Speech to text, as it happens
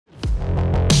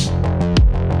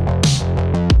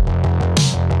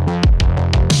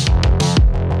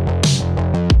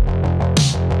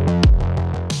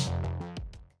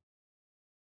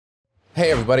Hey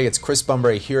everybody, it's Chris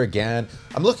Bumbray here again.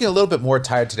 I'm looking a little bit more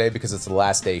tired today because it's the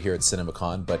last day here at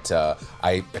CinemaCon, but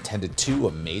I attended two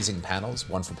amazing panels,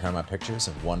 one for Paramount Pictures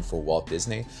and one for Walt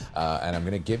Disney, and I'm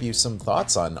going to give you some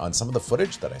thoughts on some of the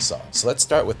footage that I saw. So let's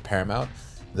start with Paramount.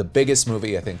 The biggest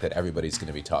movie I think that everybody's going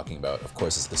to be talking about, of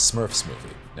course, is the Smurfs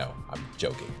movie. No, I'm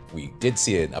joking. We did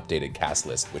see an updated cast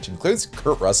list, which includes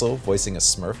Kurt Russell voicing a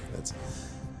Smurf.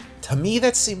 To me,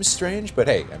 that seems strange, but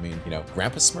hey, I mean, you know,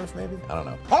 Grandpa Smurf maybe? I don't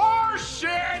know.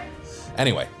 Horseshit!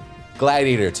 Anyway,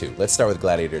 Gladiator 2. Let's start with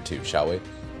Gladiator 2, shall we?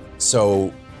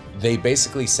 So, they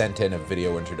basically sent in a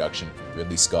video introduction from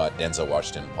Ridley Scott, Denzel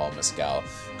Washington, Paul Mescal,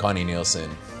 Connie Nielsen,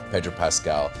 Pedro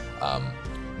Pascal,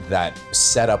 that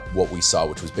set up what we saw,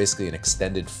 which was basically an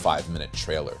extended 5-minute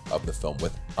trailer of the film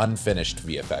with unfinished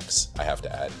VFX, I have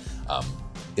to add.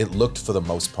 It looked, for the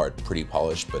most part, pretty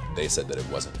polished, but they said that it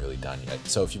wasn't really done yet.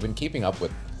 So if you've been keeping up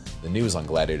with the news on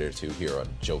Gladiator 2 here on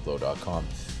JoBlo.com,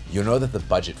 you know that the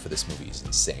budget for this movie is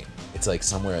insane. It's like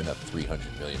somewhere in the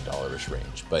 $300 million-ish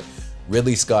range. But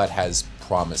Ridley Scott has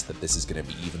promised that this is going to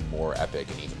be even more epic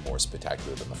and even more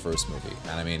spectacular than the first movie.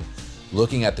 And I mean,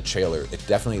 looking at the trailer, it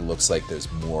definitely looks like there's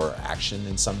more action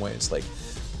in some ways. Like,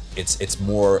 it's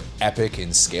more epic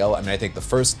in scale. I mean, I think the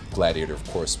first Gladiator, of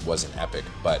course, wasn't epic,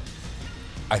 but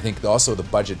I think also the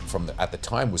budget at the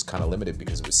time was kind of limited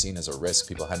because it was seen as a risk.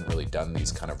 People hadn't really done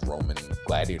these kind of Roman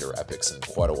gladiator epics in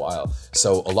quite a while.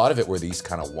 So a lot of it were these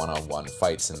kind of one-on-one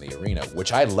fights in the arena,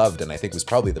 which I loved and I think was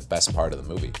probably the best part of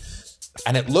the movie.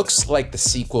 And it looks like the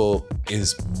sequel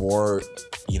is more,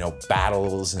 you know,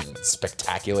 battles and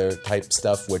spectacular type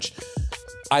stuff, which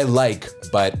I like,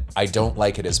 but I don't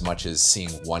like it as much as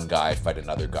seeing one guy fight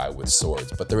another guy with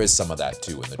swords. But there is some of that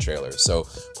too in the trailer. So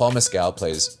Paul Mescal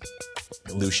plays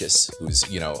Lucius, who's,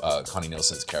 you know, Connie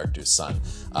Nielsen's character's son,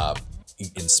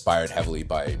 inspired heavily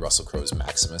by Russell Crowe's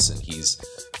Maximus, and he's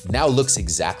now looks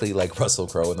exactly like Russell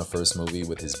Crowe in the first movie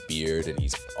with his beard, and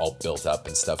he's all built up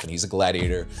and stuff, and he's a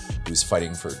gladiator who's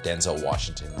fighting for Denzel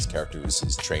Washington, his character who's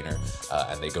his trainer,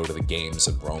 and they go to the games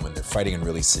in Rome, and they're fighting in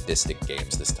really sadistic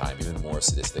games this time, even more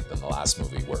sadistic than the last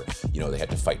movie where, you know, they had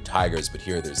to fight tigers, but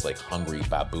here there's like hungry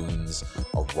baboons,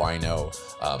 a rhino.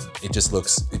 It just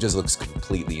looks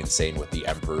completely insane with the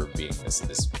Emperor being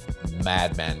this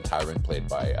madman tyrant played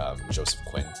by Joseph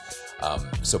Quinn.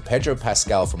 So Pedro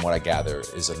Pascal, from what I gather,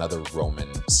 is another Roman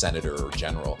senator or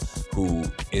general who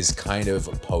is kind of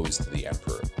opposed to the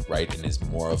emperor, right? And is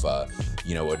more of a,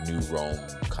 you know, a new Rome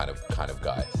kind of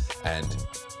guy. And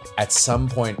at some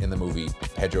point in the movie,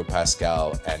 Pedro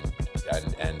Pascal and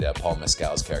Paul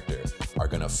Mescal's character are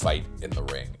gonna fight in the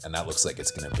ring, and that looks like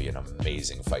it's gonna be an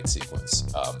amazing fight sequence.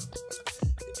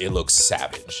 It looks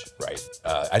savage, right?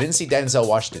 I didn't see Denzel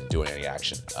Washington doing any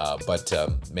action, but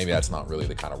maybe that's not really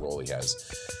the kind of role he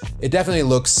has. It definitely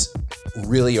looks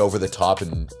really over the top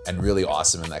and really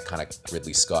awesome in that kind of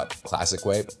Ridley Scott classic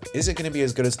way. Is it going to be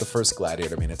as good as the first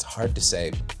Gladiator? I mean, it's hard to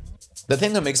say. The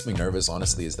thing that makes me nervous,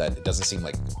 honestly, is that it doesn't seem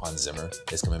like Hans Zimmer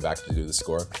is coming back to do the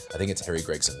score. I think it's Harry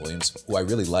Gregson Williams, who I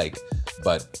really like,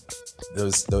 but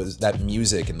that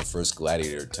music in the first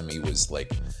Gladiator to me was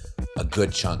like a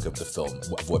good chunk of the film,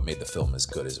 of what made the film as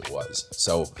good as it was.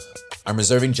 So I'm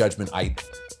reserving judgment. I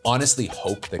honestly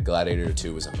hope that Gladiator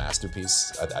 2 is a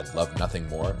masterpiece. I'd love nothing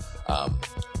more.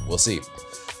 We'll see.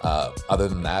 Other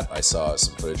than that, I saw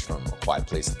some footage from A Quiet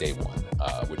Place Day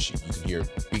 1, which you can hear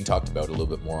being talked about a little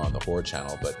bit more on the horror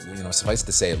channel, but, you know, suffice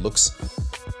to say, it looks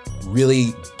really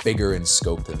bigger in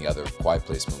scope than the other Quiet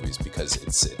Place movies because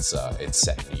it's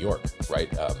set in New York, right?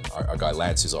 Our guy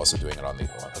Lance, who's also doing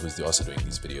who's also doing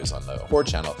these videos on the horror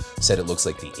channel, said it looks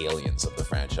like the aliens of the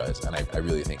franchise, and I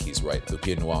really think he's right.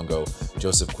 Lupita Nyong'o,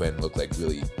 Joseph Quinn look like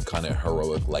really kind of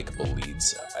heroic, likable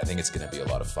leads. I think it's going to be a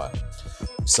lot of fun.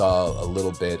 Saw a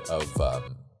little bit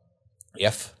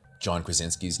of John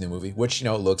Krasinski's new movie, which, you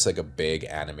know, looks like a big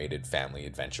animated family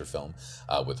adventure film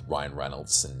with Ryan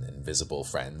Reynolds and invisible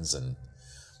friends, and,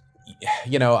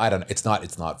 you know, I don't know. It's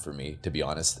not for me, to be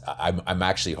honest. I'm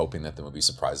actually hoping that the movie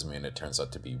surprises me and it turns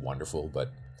out to be wonderful,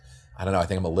 but I don't know. I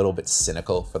think I'm a little bit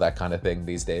cynical for that kind of thing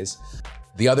these days.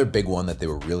 The other big one that they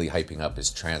were really hyping up is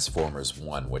Transformers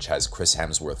 1, which has Chris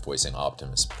Hemsworth voicing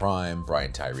Optimus Prime,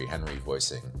 Brian Tyree Henry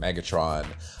voicing Megatron,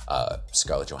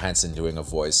 Scarlett Johansson doing a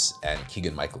voice, and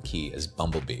Keegan-Michael Key as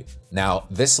Bumblebee. Now,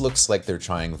 this looks like they're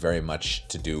trying very much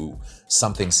to do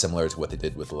something similar to what they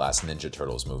did with the last Ninja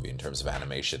Turtles movie in terms of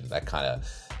animation, that kind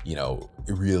of, you know,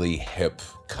 really hip,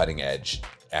 cutting-edge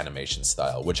animation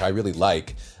style, which I really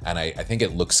like, and I think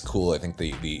it looks cool. I think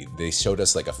they showed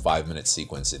us like a 5-minute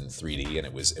sequence in 3D, and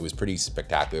it was pretty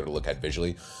spectacular to look at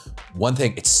visually. One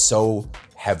thing, it's so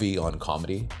heavy on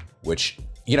comedy, which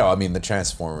you know, I mean, the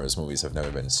Transformers movies have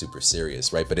never been super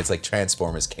serious, right? But it's like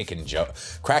Transformers cracking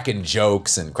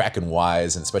jokes and cracking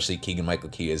wise, and especially Keegan-Michael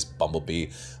Key as Bumblebee.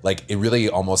 Like, it really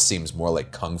almost seems more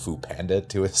like Kung Fu Panda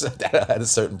to us at a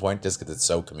certain point, just because it's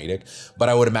so comedic. But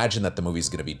I would imagine that the movie's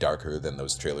going to be darker than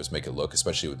those trailers make it look,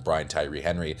 especially with Brian Tyree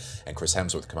Henry and Chris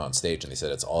Hemsworth come out on stage, and they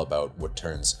said it's all about what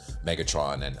turns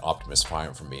Megatron and Optimus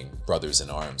Prime from being brothers in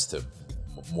arms to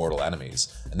mortal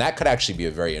enemies. And that could actually be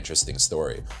a very interesting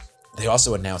story. They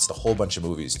also announced a whole bunch of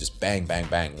movies, just bang, bang,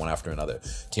 bang, one after another.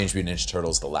 Teenage Mutant Ninja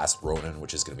Turtles, The Last Ronin,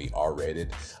 which is going to be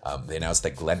R-rated. They announced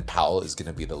that Glenn Powell is going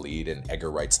to be the lead in Edgar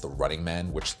Wright's The Running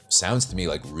Man, which sounds to me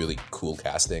like really cool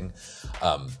casting.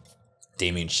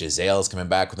 Damien Chazelle is coming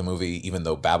back with a movie, even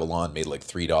though Babylon made like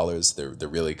 $3. They're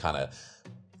really kind of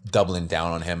doubling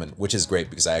down on him, and which is great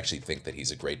because I actually think that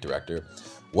he's a great director.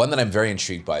 One that I'm very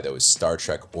intrigued by, though, is Star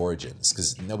Trek Origins,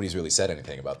 because nobody's really said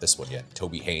anything about this one yet.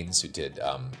 Toby Haynes, who did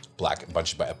a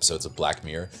bunch of episodes of Black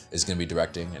Mirror, is going to be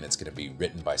directing, and it's going to be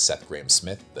written by Seth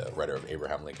Grahame-Smith, the writer of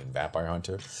Abraham Lincoln Vampire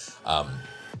Hunter.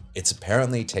 It's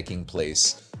apparently taking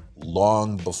place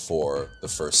long before the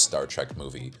first Star Trek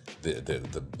movie,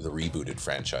 the rebooted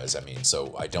franchise, I mean.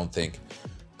 So I don't think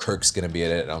Kirk's going to be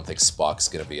in it. I don't think Spock's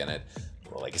going to be in it.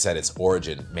 Well, like I said, it's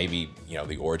origin, maybe, you know,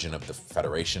 the origin of the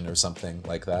Federation or something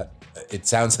like that. It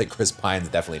sounds like Chris Pine's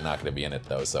definitely not going to be in it,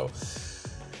 though, so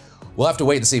we'll have to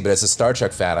wait and see. But as a Star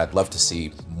Trek fan, I'd love to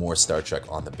see more Star Trek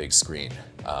on the big screen.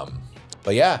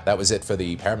 But yeah, that was it for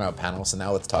the Paramount panel, so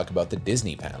now let's talk about the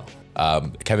Disney panel.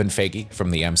 Kevin Feige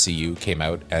from the MCU came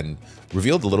out and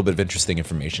revealed a little bit of interesting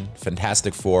information.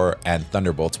 Fantastic Four and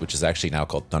Thunderbolts, which is actually now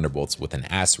called Thunderbolts with an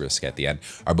asterisk at the end,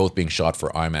 are both being shot for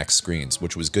IMAX screens,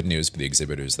 which was good news for the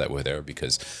exhibitors that were there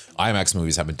because IMAX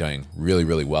movies have been doing really,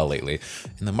 really well lately,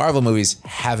 and the Marvel movies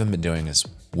haven't been doing as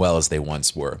well as they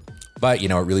once were. But, you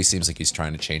know, it really seems like he's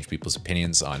trying to change people's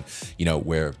opinions on, you know,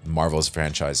 where Marvel's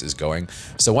franchise is going.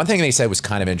 So one thing they said was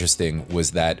kind of interesting was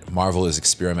that Marvel is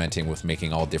experimenting with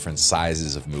making all different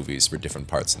sizes of movies for different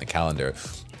parts in the calendar.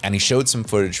 And he showed some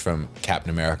footage from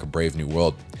Captain America: Brave New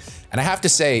World. And I have to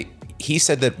say, he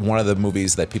said that one of the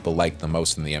movies that people like the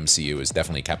most in the MCU is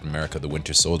definitely Captain America: The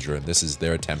Winter Soldier. And this is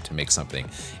their attempt to make something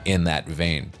in that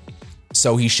vein.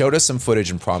 So he showed us some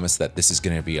footage and promised that this is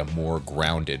going to be a more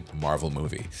grounded Marvel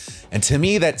movie. And to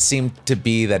me, that seemed to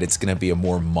be that it's going to be a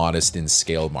more modest in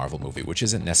scale Marvel movie, which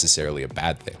isn't necessarily a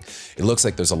bad thing. It looks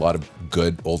like there's a lot of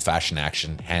good old-fashioned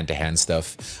action, hand-to-hand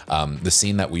stuff. The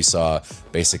scene that we saw,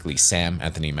 basically Sam,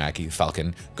 Anthony Mackie,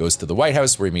 Falcon, goes to the White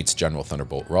House where he meets General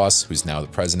Thunderbolt Ross, who's now the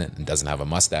president and doesn't have a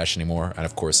mustache anymore, and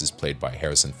of course is played by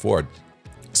Harrison Ford.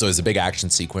 So there's a big action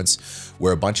sequence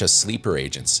where a bunch of sleeper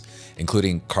agents,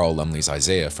 including Carl Lumbly's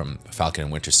Isaiah from Falcon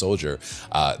and Winter Soldier,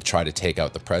 try to take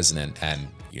out the president, and,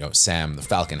 you know, Sam, the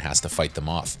Falcon, has to fight them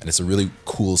off. And it's a really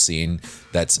cool scene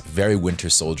that's very Winter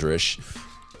Soldier-ish.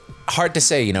 Hard to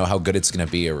say, you know, how good it's going to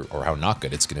be or how not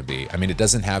good it's going to be. I mean, it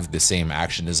doesn't have the same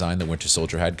action design that Winter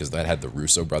Soldier had because that had the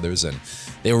Russo brothers, and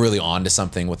they were really on to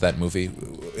something with that movie.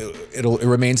 It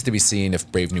remains to be seen if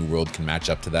Brave New World can match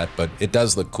up to that, but it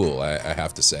does look cool, I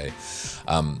have to say.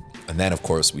 And then, of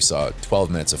course, we saw 12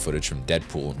 minutes of footage from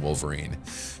Deadpool and Wolverine.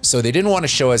 So they didn't want to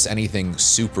show us anything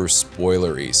super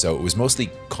spoilery, so it was mostly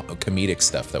comedic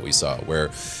stuff that we saw, where,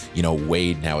 you know,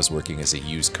 Wade now is working as a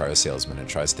used car salesman and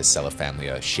tries to sell a family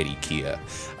a shitty Kia.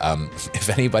 If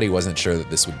anybody wasn't sure that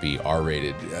this would be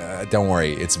R-rated, don't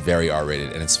worry, it's very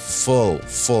R-rated, and it's full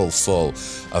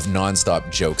of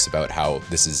non-stop jokes about how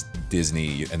this is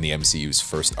Disney and the MCU's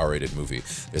first R-rated movie.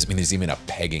 There's even a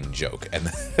pegging joke, and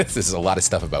there's a lot of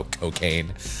stuff about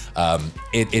cocaine.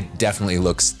 It definitely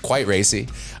looks quite racy.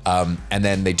 And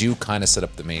then they do kind of set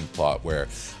up the main plot where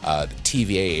the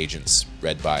TVA agents,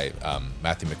 read by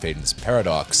Matthew McFadden's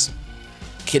Paradox,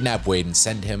 kidnap Wade and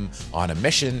send him on a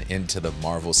mission into the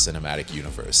Marvel Cinematic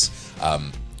Universe.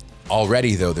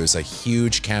 Already, though, there's a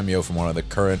huge cameo from one of the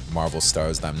current Marvel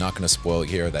stars that I'm not going to spoil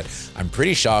here, that I'm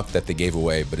pretty shocked that they gave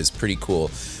away, but it's pretty cool.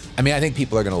 I mean, I think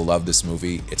people are going to love this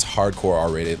movie. It's hardcore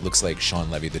R-rated. It looks like Sean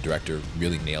Levy, the director,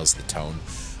 really nails the tone.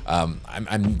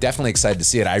 I'm definitely excited to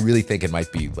see it. I really think it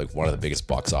might be like one of the biggest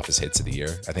box office hits of the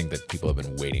year. I think that people have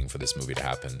been waiting for this movie to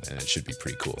happen, and it should be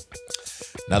pretty cool.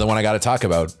 Another one I got to talk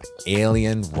about,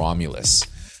 Alien Romulus.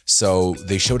 So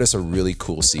they showed us a really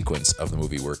cool sequence of the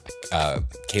movie where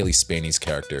Kaylee Spaney's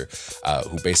character,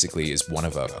 who basically is one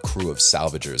of a crew of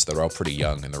salvagers that are all pretty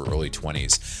young in their early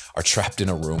 20s, are trapped in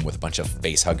a room with a bunch of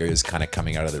face huggers kind of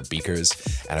coming out of their beakers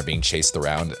and are being chased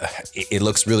around. It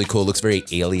looks really cool. It looks very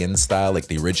Alien style, like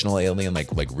the original Alien,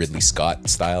 like Ridley Scott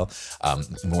style,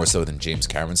 more so than James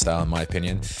Cameron style in my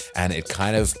opinion. And it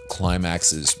kind of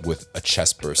climaxes with a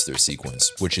chest burster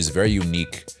sequence, which is very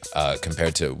unique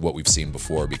compared to what we've seen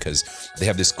before, because they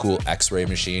have this cool X-ray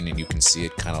machine and you can see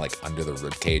it kind of like under the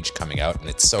rib cage coming out, and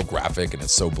it's so graphic and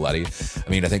it's so bloody. I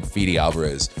mean, I think Fede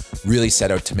Alvarez really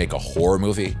set out to make a horror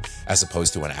movie as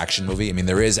opposed to an action movie. I mean,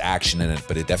 there is action in it,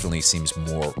 but it definitely seems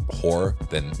more horror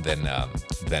than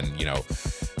you know,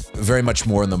 very much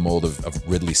more in the mold of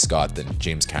Ridley Scott than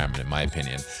James Cameron, in my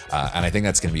opinion. And I think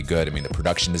that's going to be good. I mean, the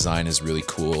production design is really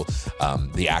cool.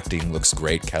 The acting looks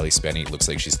great. Kaylee Spaney looks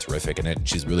like she's terrific in it.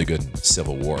 She's really good in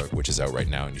Civil War, which is out right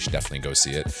now, and you should definitely go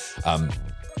see it.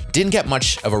 Didn't get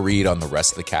much of a read on the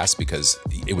rest of the cast because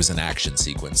it was an action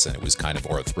sequence, and it was kind of,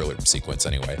 or a thriller sequence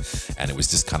anyway, and it was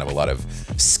just kind of a lot of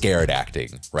scared acting,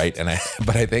 right?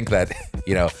 But I think that,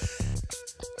 you know,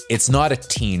 it's not a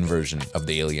teen version of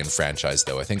the Alien franchise,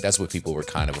 though. I think that's what people were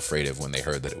kind of afraid of when they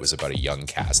heard that it was about a young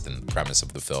cast and the premise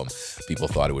of the film. People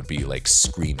thought it would be like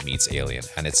Scream meets Alien,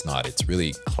 and it's not. It's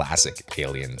really classic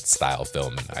Alien style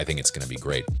film, and I think it's going to be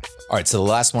great. All right, so the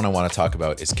last one I want to talk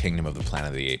about is Kingdom of the Planet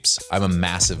of the Apes. I'm a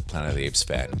massive Planet of the Apes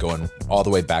fan, going all the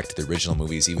way back to the original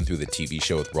movies, even through the TV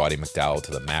show with Roddy McDowall,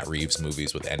 to the Matt Reeves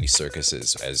movies with Andy Serkis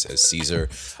as Caesar.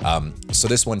 So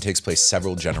this one takes place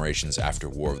several generations after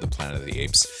War of the Planet of the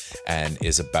Apes, and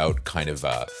is about kind of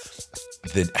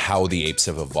how the apes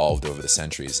have evolved over the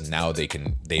centuries, and now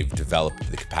they've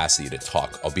developed the capacity to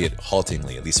talk, albeit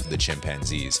haltingly, at least for the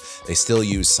chimpanzees. They still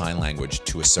use sign language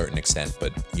to a certain extent,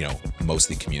 but you know,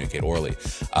 mostly communicate orally.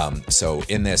 So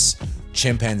in this,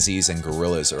 chimpanzees and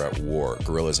gorillas are at war.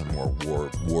 Gorillas are more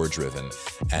war driven,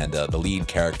 and the lead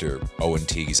character, Owen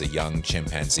Teague, is a young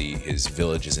chimpanzee. His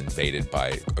village is invaded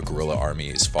by a gorilla army.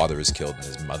 His father is killed, and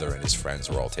his mother and his friends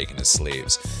were all taken as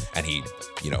slaves, and he,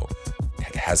 you know,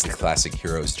 has the classic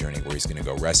hero's journey where he's going to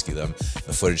go rescue them.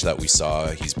 The footage that we saw,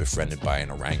 he's befriended by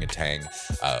an orangutan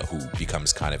who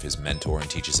becomes kind of his mentor and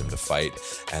teaches him to fight.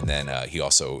 And then he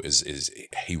also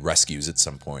he rescues at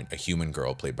some point a human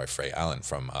girl played by Frey Allen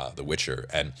from The Witcher.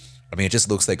 And I mean, it just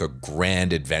looks like a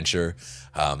grand adventure.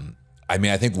 I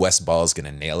mean, I think Wes Ball is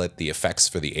going to nail it. The effects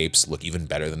for the apes look even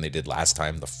better than they did last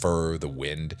time. The fur, the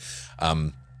wind.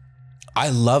 I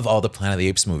love all the Planet of the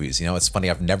Apes movies. You know, it's funny,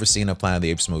 I've never seen a Planet of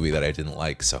the Apes movie that I didn't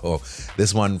like. So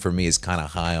this one for me is kind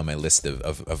of high on my list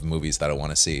of movies that I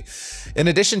want to see. In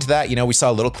addition to that, you know, we saw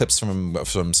little clips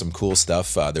from some cool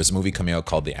stuff. There's a movie coming out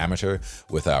called The Amateur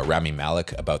with Rami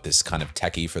Malek about this kind of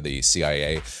techie for the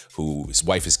CIA whose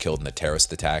wife is killed in a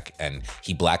terrorist attack, and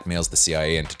he blackmails the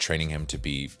CIA into training him to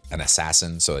be an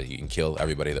assassin so that he can kill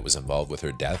everybody that was involved with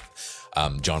her death.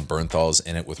 John Bernthal's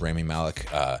in it with Rami Malek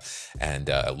and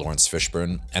Lawrence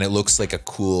Fishburne, and it looks like a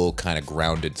cool kind of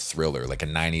grounded thriller, like a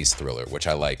 90s thriller, which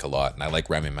I like a lot. And I like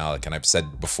Rami Malek, and I've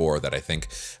said before that I think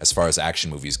as far as action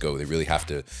movies go, they really have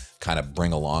to kind of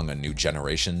bring along a new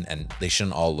generation, and they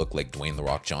shouldn't all look like Dwayne "The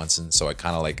Rock" Johnson. So I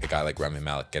kind of like a guy like Rami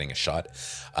Malek getting a shot.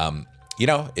 You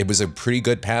know, it was a pretty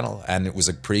good panel, and it was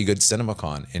a pretty good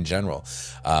CinemaCon in general.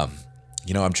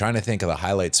 You know, I'm trying to think of the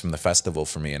highlights from the festival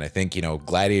for me, and I think, you know,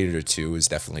 Gladiator 2 is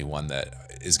definitely one that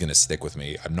is going to stick with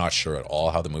me. I'm not sure at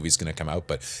all how the movie's going to come out,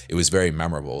 but it was very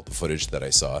memorable, the footage that I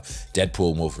saw.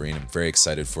 Deadpool Wolverine, I'm very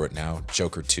excited for it now.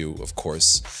 Joker 2, of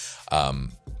course.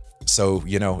 So,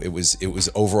 you know, it was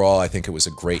overall, I think it was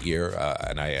a great year,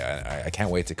 and I can't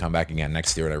wait to come back again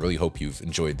next year, and I really hope you've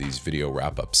enjoyed these video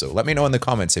wrap-ups. So let me know in the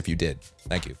comments if you did.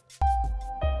 Thank you.